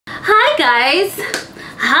guys,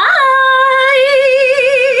 hi,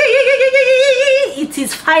 it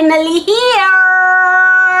is finally here.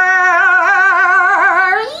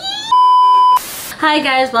 Hi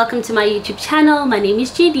guys, welcome to my YouTube channel. My name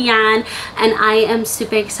is Djediane and I am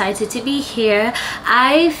super excited to be here.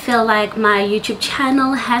 I feel like my YouTube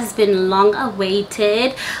channel has been long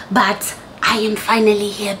awaited, but I am finally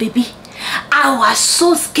here, baby. I was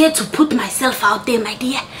so scared to put myself out there, my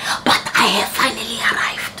dear, but I have finally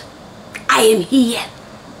arrived. I am here.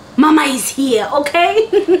 Mama is here, okay?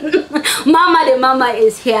 Mama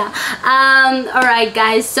is here. All right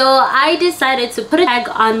guys, so I decided to put a tag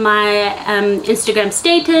on my Instagram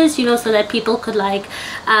status, you know, so that people could like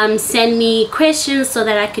send me questions so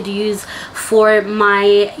that I could use for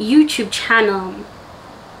my YouTube channel.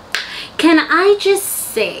 Can I just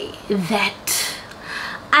say that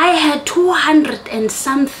I had 200 and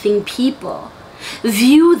something people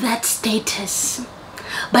view that status?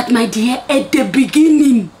 But my dear, at the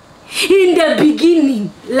beginning, in the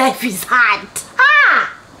beginning, life is hard.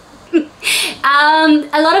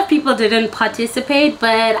 A lot of people didn't participate,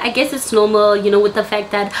 but I guess it's normal, you know, with the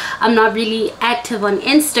fact that I'm not really active on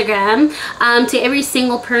Instagram. To every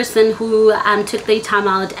single person who took their time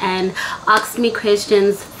out and asked me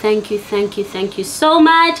questions, thank you so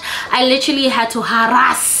much. I literally had to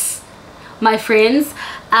harass my friends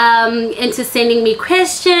into sending me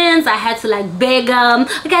questions. I had to like beg them.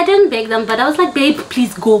 Like, I didn't beg them, but I was like, babe,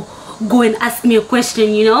 please go and ask me a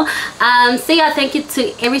question, you know. So yeah, thank you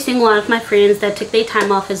to every single one of my friends that took their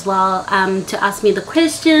time off as well to ask me the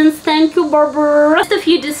questions. Thank you, Barbara. Just a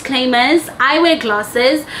few disclaimers. I wear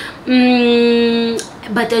glasses,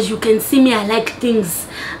 but as you can see me, I like things.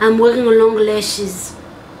 I'm wearing long lashes,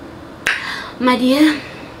 my dear.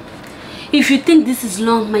 If you think this is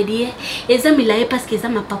long, my dear, and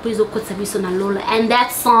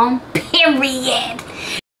that's song, period.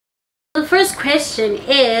 The first question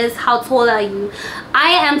is, how tall are you?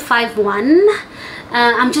 I am 5'1".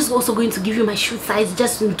 I'm just also going to give you my shoe size,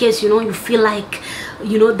 just in case, you know, you feel like,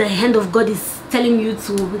 you know, the hand of God is telling you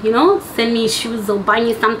to, you know, send me shoes or buy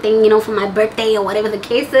me something, you know, for my birthday or whatever the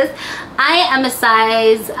case is. I am a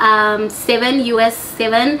size 7, US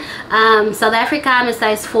 7. South Africa, I'm a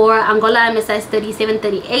size 4. Angola, I'm a size 37,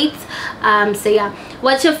 38. So yeah,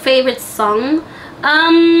 what's your favorite song?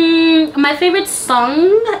 My favorite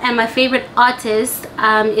song and my favorite artist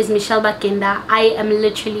is Michelle Bakenda. I am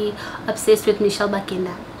literally obsessed with Michelle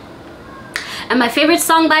Bakenda, and my favorite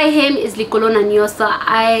song by him is Likolo na Nyoso.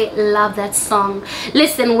 I love that song.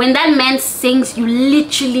 Listen, when that man sings, you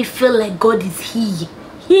literally feel like God is here.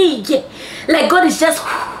 Yeah. Like God is just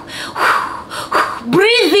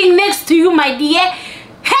breathing next to you, my dear.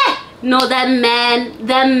 Hey! No, that man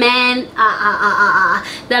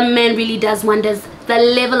really does wonders. The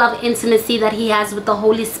level of intimacy that he has with the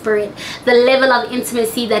Holy Spirit, the level of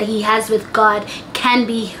intimacy that he has with God can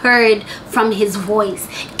be heard from his voice,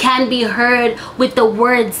 can be heard with the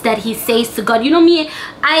words that he says to God. You know me,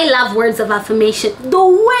 I love words of affirmation. The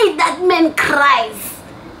way that man cries,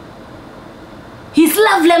 his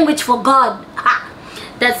love language for God.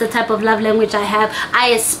 That's the type of love language I have. I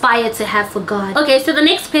aspire to have for God. Okay, so the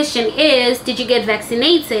next question is, did you get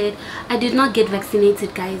vaccinated? I did not get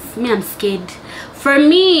vaccinated, guys. Me, I'm scared. For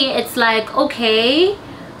me, it's like, okay.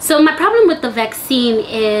 So my problem with the vaccine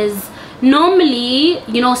is, normally,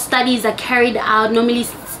 you know, studies are carried out. Normally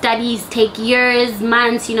studies take years,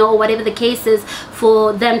 months, you know, whatever the case is,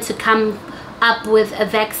 for them to come up with a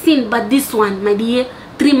vaccine. But this one, my dear,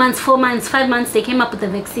 3 months, 4 months, 5 months, they came up with a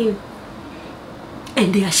vaccine.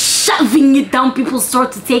 And they are shoving it down people's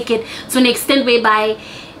throat to take it, to an extent whereby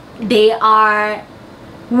they are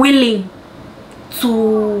willing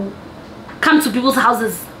to come to people's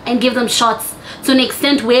houses and give them shots, to an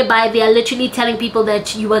extent whereby they are literally telling people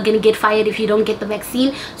that you are going to get fired if you don't get the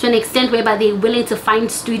vaccine, to an extent whereby they're willing to find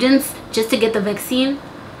students just to get the vaccine.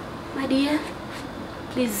 My dear,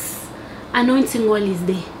 please, anointing oil is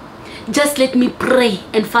there. Just let me pray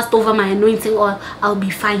and fast over my anointing oil. I'll be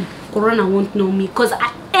fine. Corona won't know me, because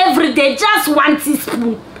every day, just 1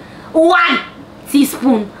 teaspoon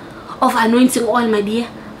of anointing oil, my dear,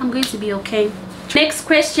 I'm going to be okay. Next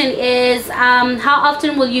question is, how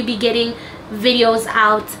often will you be getting videos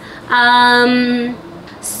out?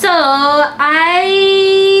 So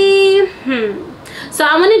I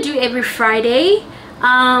want to do every Friday,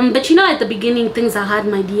 but you know, at the beginning things are hard,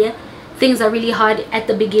 my dear. Things are really hard at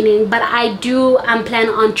the beginning, but I do plan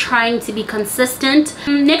on trying to be consistent.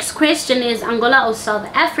 Next question is, Angola or South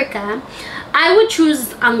Africa? I would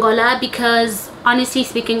choose Angola because honestly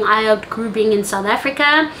speaking, I outgrew being in South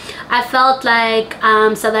Africa. I felt like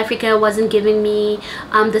South Africa wasn't giving me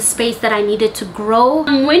the space that I needed to grow.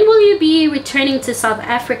 When will you be returning to South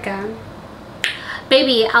Africa?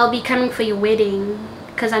 Baby, I'll be coming for your wedding,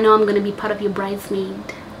 because I know I'm going to be part of your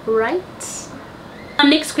bridesmaid, right?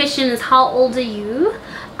 Next question is, how old are you?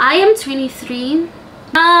 I am 23.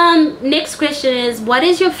 Next question is, what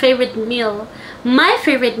is your favorite meal? My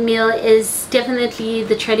favorite meal is definitely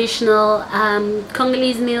the traditional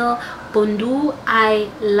Congolese meal, pondu. I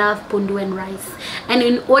love pondu and rice, and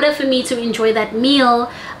in order for me to enjoy that meal,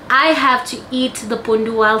 I have to eat the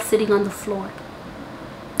pondu while sitting on the floor,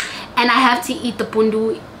 and I have to eat the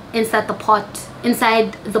pondu inside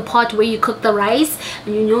the pot where you cook the rice.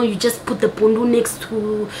 And you just put the pondu next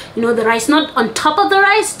to the rice, not on top of the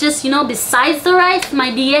rice, just besides the rice,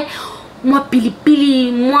 my dear. More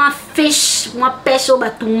pilipili, more fish, more pesho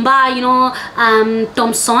batumba,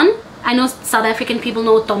 Thompson. I know South African people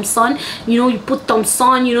know Thompson. You put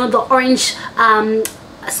Thompson, the orange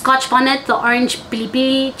scotch bonnet, the orange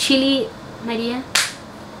pilipili chili, my dear.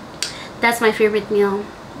 That's my favorite meal.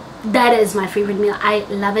 That is my favorite meal. I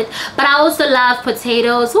love it. But I also love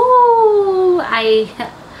potatoes. Ooh,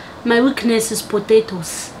 my weakness is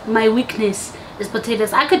potatoes. My weakness is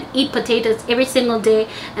potatoes. I could eat potatoes every single day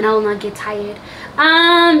and I will not get tired.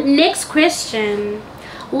 Next question.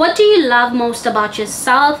 What do you love most about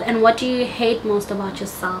yourself, and what do you hate most about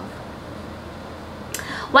yourself?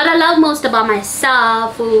 What I love most about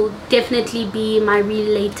myself will definitely be my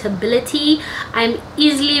relatability. I'm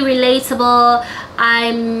easily relatable.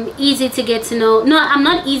 I'm easy to get to know. No, I'm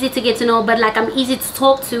not easy to get to know, but like I'm easy to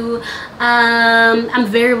talk to. I'm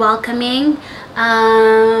very welcoming.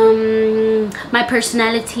 My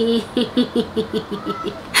personality.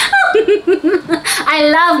 I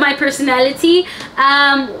love my personality.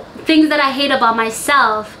 Things that I hate about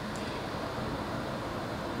myself.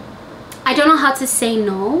 I don't know how to say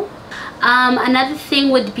no. Another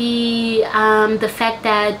thing would be the fact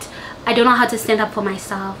that I don't know how to stand up for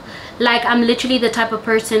myself. Like, I'm literally the type of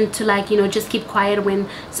person to, like, just keep quiet when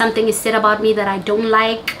something is said about me that I don't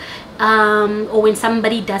like, or when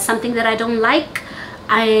somebody does something that I don't like.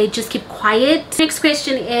 I just keep quiet. Next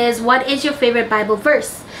question is, what is your favorite Bible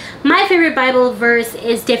verse? My favorite Bible verse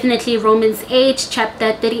is definitely Romans 8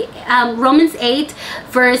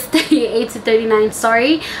 verse 38 to 39.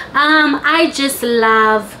 Sorry. I just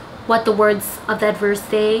love what the words of that verse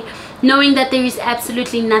say, knowing that there is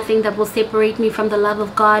absolutely nothing that will separate me from the love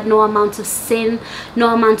of God. No amount of sin,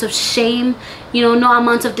 no amount of shame, no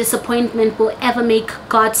amount of disappointment will ever make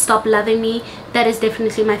God stop loving me. That is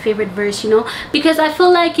definitely my favorite verse, because I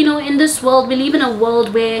feel like, in this world, we live in a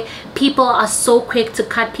world where people are so quick to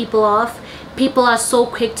cut people off. People are so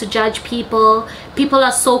quick to judge people. People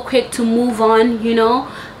are so quick to move on,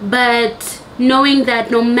 but knowing that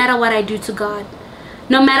no matter what I do to God,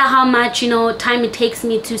 no matter how much time it takes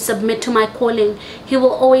me to submit to my calling, He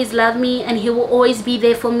will always love me, and He will always be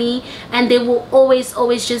there for me, and there will always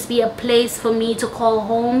just be a place for me to call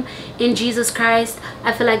home in Jesus Christ.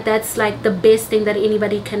 I feel like that's like the best thing that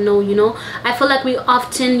anybody can know. I feel like we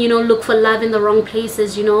often look for love in the wrong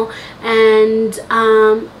places, and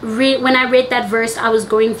when I read that verse, I was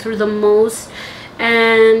going through the most,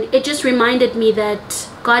 and it just reminded me that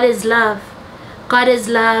God is love. God is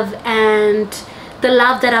love, and the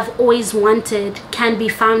love that I've always wanted can be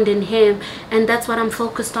found in Him, and that's what I'm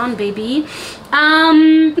focused on, baby.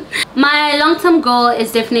 My long-term goal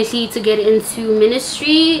is definitely to get into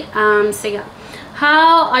ministry. So yeah.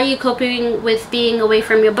 How are you coping with being away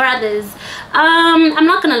from your brothers? I'm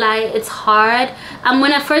not gonna lie, it's hard.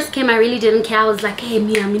 When I first came, I really didn't care. I was like, hey,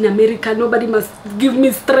 me, I'm in America, nobody must give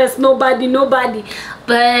me stress, nobody.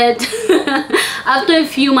 But after a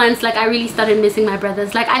few months, like, I really started missing my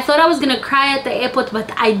brothers. Like, I thought I was gonna cry at the airport,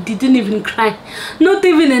 but I didn't even cry. Not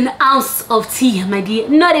even an ounce of tea, my dear,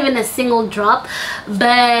 not even a single drop.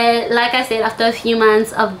 But like I said, after a few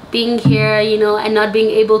months of being here, and not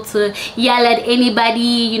being able to yell at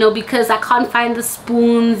anybody, because I can't find the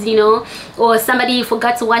spoons, or somebody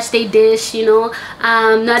forgot to wash their dish,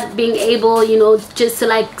 not being able, just to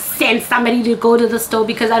like send somebody to go to the store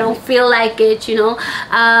because I don't feel like it,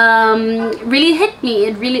 really hit me.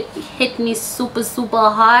 It really hit me super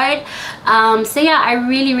hard. So yeah, I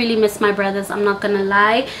really miss my brothers. I'm not gonna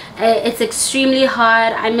lie, it's extremely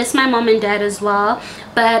hard. I miss my mom and dad as well,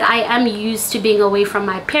 but I am used to being away from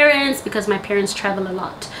my parents because my parents travel a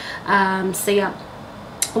lot. So yeah.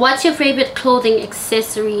 What's your favorite clothing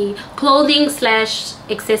accessory? Clothing slash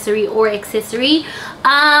accessory or accessory?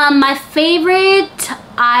 My favorite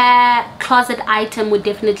closet item would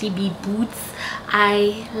definitely be boots.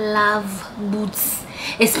 I love boots,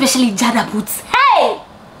 especially Jada boots. Hey,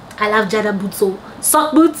 I love Jada boots. So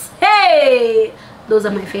sock boots, hey, those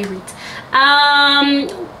are my favorite.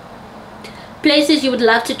 Places you would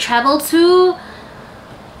love to travel to,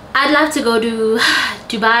 I'd love to go to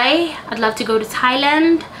Dubai, I'd love to go to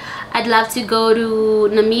Thailand, I'd love to go to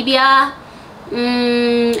Namibia,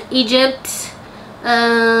 Egypt.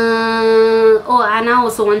 Oh, and I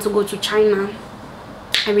also want to go to China.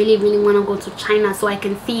 I really want to go to China so I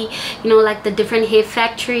can see, you know, like the different hair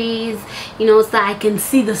factories, you know, so I can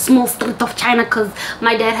see the small street of China, because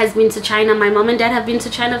my dad has been to China, my mom and dad have been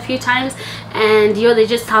to China a few times, and you know, they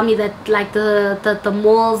just tell me that like the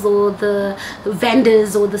malls or the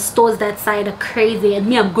vendors or the stores that side are crazy, and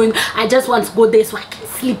me, I just want to go there so I can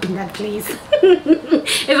sleep in that place.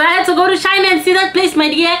 If I had to go to China and see that place, my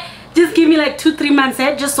dear, just give me like 2-3 months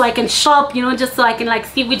ahead, just so I can shop, you know, just so I can like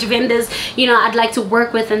see which vendors, you know, I'd like to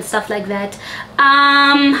work with and stuff like that.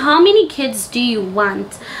 How many kids do you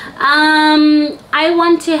want? I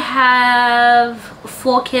want to have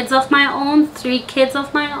 4 kids of my own, 3 kids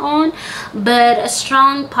of my own, but a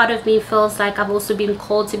strong part of me feels like I've also been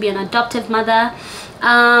called to be an adoptive mother.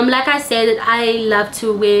 Like I said, I love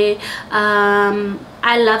to wear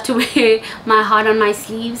my heart on my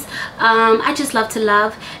sleeves. I just love to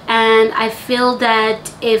love, and I feel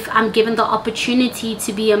that if I'm given the opportunity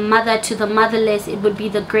to be a mother to the motherless, it would be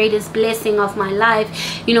the greatest blessing of my life.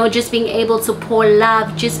 You know, just being able to pour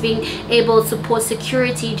love, just being able to pour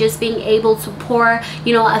security, just being able to pour,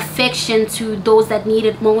 you know, affection to those that need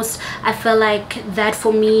it most. I feel like that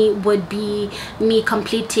for me would be me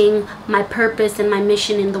completing my purpose and my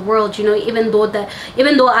mission in the world. You know, even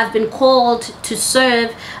though I've been called to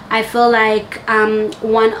serve, I feel like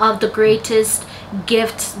one of the greatest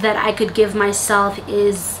gifts that I could give myself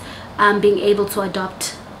is being able to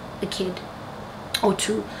adopt a kid or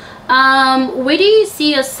 2. Where do you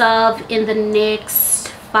see yourself in the next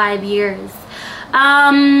 5 years?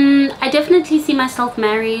 I definitely see myself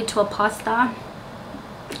married to a pastor.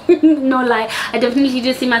 No lie, I definitely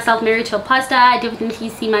do see myself married to a pastor. I definitely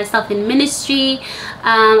see myself in ministry.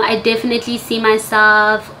 I definitely see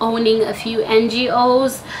myself owning a few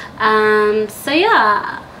NGOs. So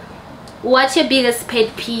yeah. What's your biggest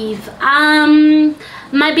pet peeve?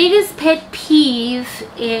 My biggest pet peeve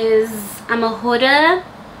is I'm a hoarder.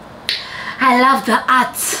 I love the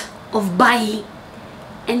art of buying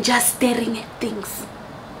and just staring at things.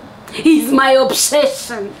 It's my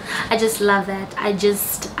obsession. I just love that. I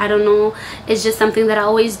don't know, it's just something that I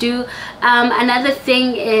always do. Another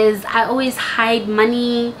thing is I always hide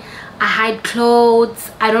money, I hide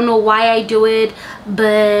clothes. I don't know why I do it,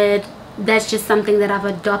 but that's just something that I've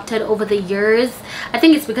adopted over the years. I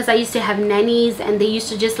think it's because I used to have nannies, and they used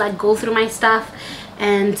to just like go through my stuff,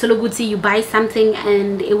 and Tologuti, you buy something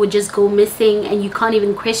and it would just go missing, and you can't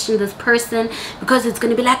even question this person because it's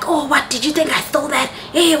gonna be like, oh, what did you think I stole that?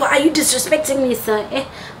 Hey, why are you disrespecting me, sir? Eh,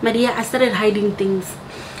 Maria, I started hiding things.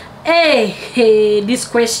 Hey, this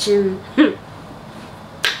question. Do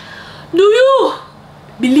you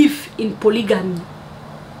believe in polygamy?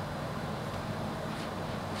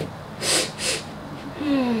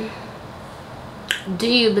 Do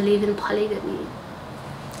you believe in polygamy?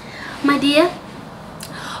 My dear,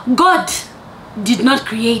 God did not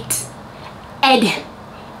create Adam,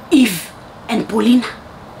 Eve, and Paulina.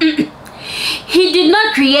 He did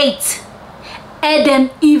not create Adam,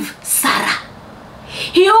 Eve, Sarah.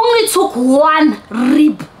 He only took 1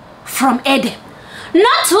 rib from Adam.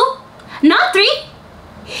 Not 2, not 3.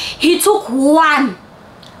 He took 1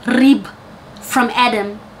 rib from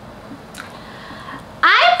Adam.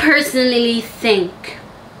 I personally think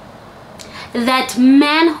that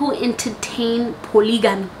men who entertain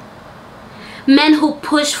polygamy, men who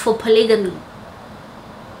push for polygamy,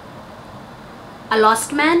 a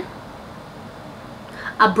lost man,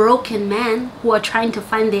 a broken man who are trying to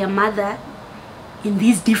find their mother in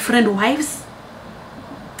these different wives,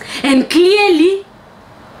 and clearly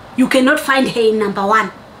you cannot find her in number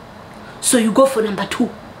 1, so you go for number 2.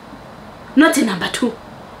 Not in number 2,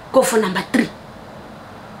 go for number 3,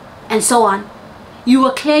 and so on. You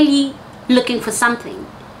are clearly looking for something.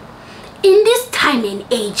 In this time and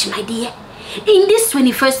age, my dear, in this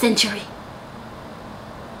 21st century,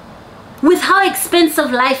 with how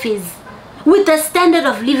expensive life is, with the standard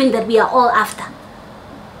of living that we are all after,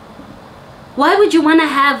 why would you want to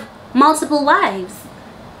have multiple wives?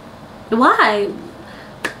 Why?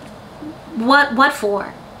 What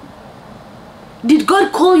for? Did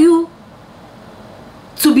God call you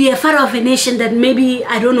to be a father of a nation that maybe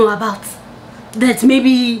I don't know about, that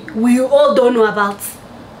maybe we all don't know about?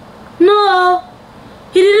 No.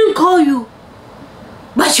 He didn't call you.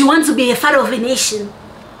 But you want to be a father of a nation.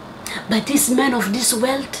 But these men of this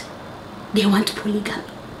world, they want polygamy.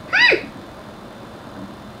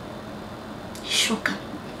 Shocker.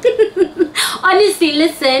 Honestly,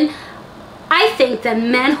 listen, I think that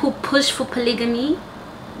men who push for polygamy,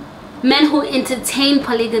 men who entertain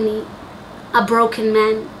polygamy, are broken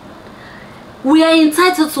men. We are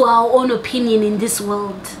entitled to our own opinion in this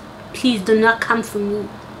world. Please do not come for me.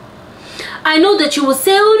 I know that you will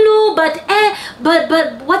say, oh no, but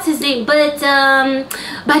what's his name? But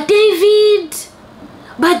David,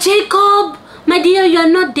 but Jacob. My dear, you are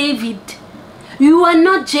not David. You are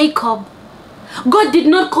not Jacob. God did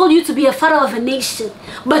not call you to be a father of a nation,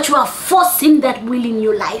 but you are forcing that will in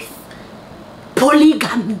your life.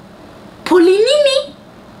 Polygamy. Polynimi.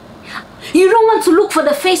 You don't want to look for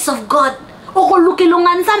the face of God.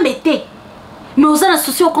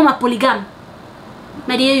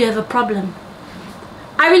 My dear, you have a problem.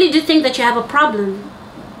 I really do think that you have a problem.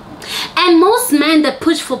 And most men that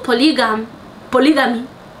push for polygamy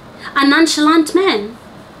are nonchalant men.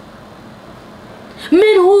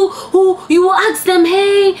 Men who you will ask them,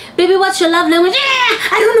 hey baby, what's your love language?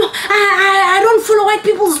 I don't know, I don't follow white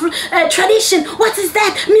people's tradition. What is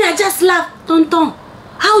that? Me, I just love. Tonton,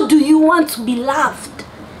 how do you want to be loved?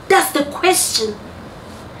 That's the question.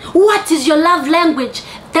 What is your love language?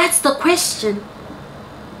 That's the question.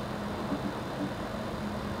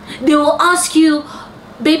 They will ask you,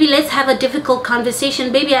 baby, let's have a difficult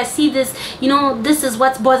conversation. Baby, I see this, you know, this is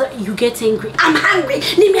what's bothering you. Get angry. I'm hungry,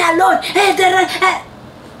 leave me alone.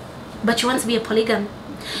 But you want to be a polygam.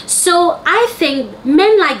 So I think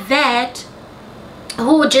men like that,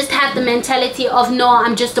 who just have the mentality of, no,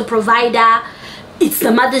 I'm just a provider, it's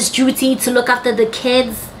the mother's duty to look after the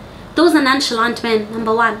kids, those are nonchalant men,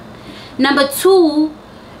 number one. Number two,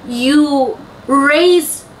 you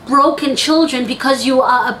raise broken children because you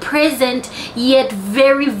are a present yet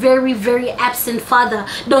very, very, very absent father.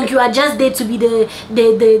 Donc you are just there to be the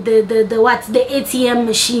ATM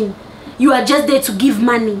machine. You are just there to give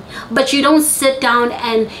money, but you don't sit down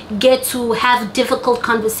and get to have difficult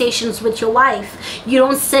conversations with your wife. You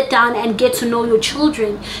don't sit down and get to know your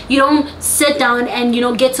children. You don't sit down and, you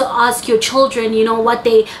know, get to ask your children, you know, what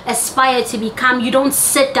they aspire to become. You don't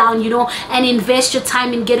sit down, you know, and invest your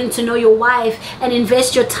time in getting to know your wife, and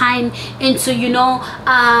invest your time into, you know,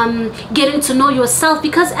 getting to know yourself,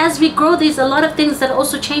 because as we grow, there's a lot of things that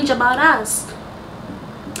also change about us.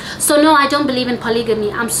 So no, I don't believe in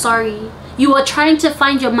polygamy. I'm sorry. You are trying to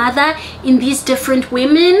find your mother in these different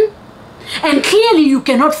women, and clearly you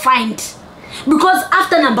cannot find, because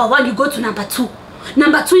after number one you go to number two.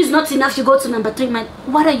 Number two is not enough, you go to number three. Man,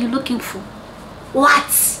 what are you looking for?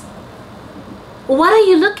 What are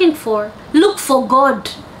you looking for? Look for God.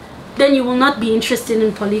 Then you will not be interested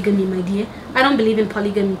in polygamy, my dear. I don't believe in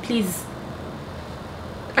polygamy, please.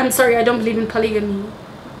 I'm sorry, I don't believe in polygamy.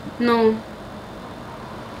 No.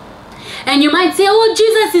 And you might say, oh,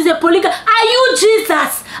 Jesus is a polygamist. Are you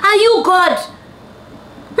Jesus? Are you God?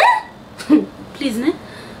 Huh? Please, ne?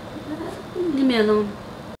 Leave me alone.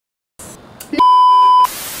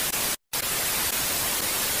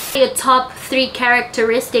 Your top 3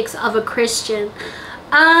 characteristics of a Christian.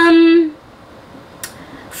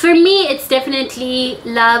 For me, it's definitely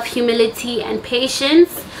love, humility, and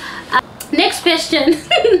patience. Next question.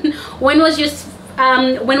 When was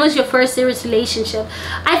your first serious relationship?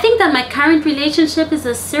 I think that my current relationship is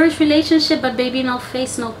a serious relationship, but baby, no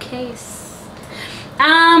face, no case.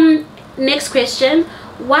 Next question.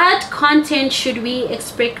 What content should we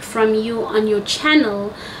expect from you on your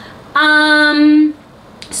channel?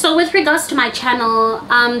 So with regards to my channel,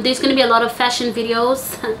 there's going to be a lot of fashion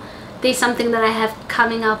videos. There's something that I have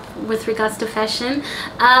coming up with regards to fashion.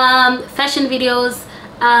 Fashion videos,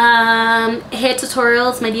 hair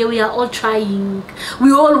tutorials, my dear. We are all trying.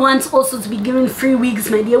 We all want also to be given free wigs,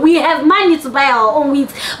 my dear. We have money to buy our own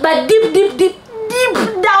wigs, but deep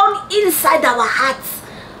down inside our hearts,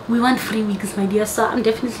 we want free wigs, my dear. So I'm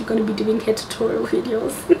definitely going to be doing hair tutorial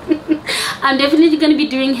videos. I'm definitely going to be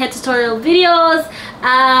doing hair tutorial videos,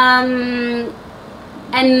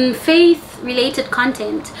 and faith related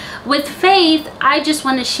content. With faith, I just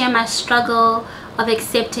want to share my struggle of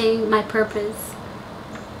accepting my purpose.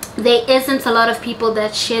 There isn't a lot of people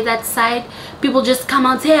that share that side. People just come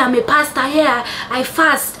out, hey, I'm a pastor, here I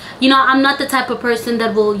fast, you know, I'm not the type of person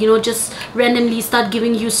that will, you know, just randomly start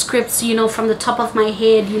giving you scripts, you know, from the top of my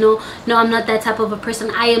head, you know. No, I'm not that type of a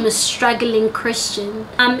person. I am a struggling Christian.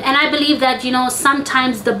 And I believe that, you know,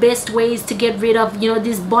 sometimes the best ways to get rid of, you know,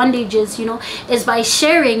 these bondages, you know, is by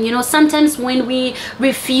sharing. You know, sometimes when we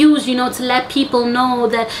refuse, you know, to let people know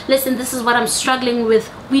that, listen, this is what I'm struggling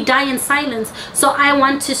with, we die in silence. So I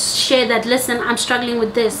want to share that, listen, I'm struggling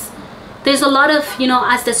with this. There's a lot of, you know,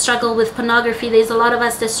 us that struggle with pornography. There's a lot of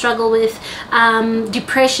us that struggle with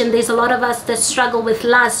depression. There's a lot of us that struggle with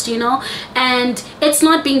lust, you know. And it's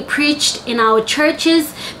not being preached in our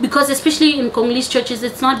churches, because especially in Congolese churches,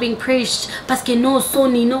 it's not being preached. Parce que no, so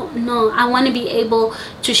ni no. I want to be able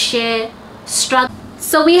to share struggle.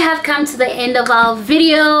 So we have come to the end of our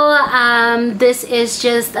video. This is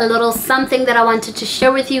just a little something that I wanted to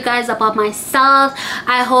share with you guys about myself.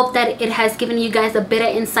 I hope that it has given you guys a better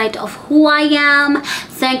insight of who I am.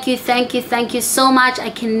 Thank you so much. I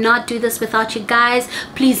cannot do this without you guys.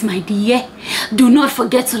 Please, my dear, do not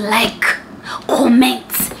forget to like, comment,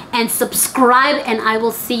 and subscribe, and I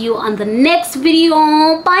will see you on the next video.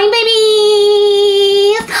 Bye,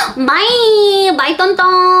 babies. Bye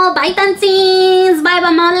tonto, bye tansies, bye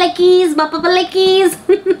mama leckies, bye papa leckies.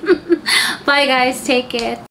 Bye guys, take care.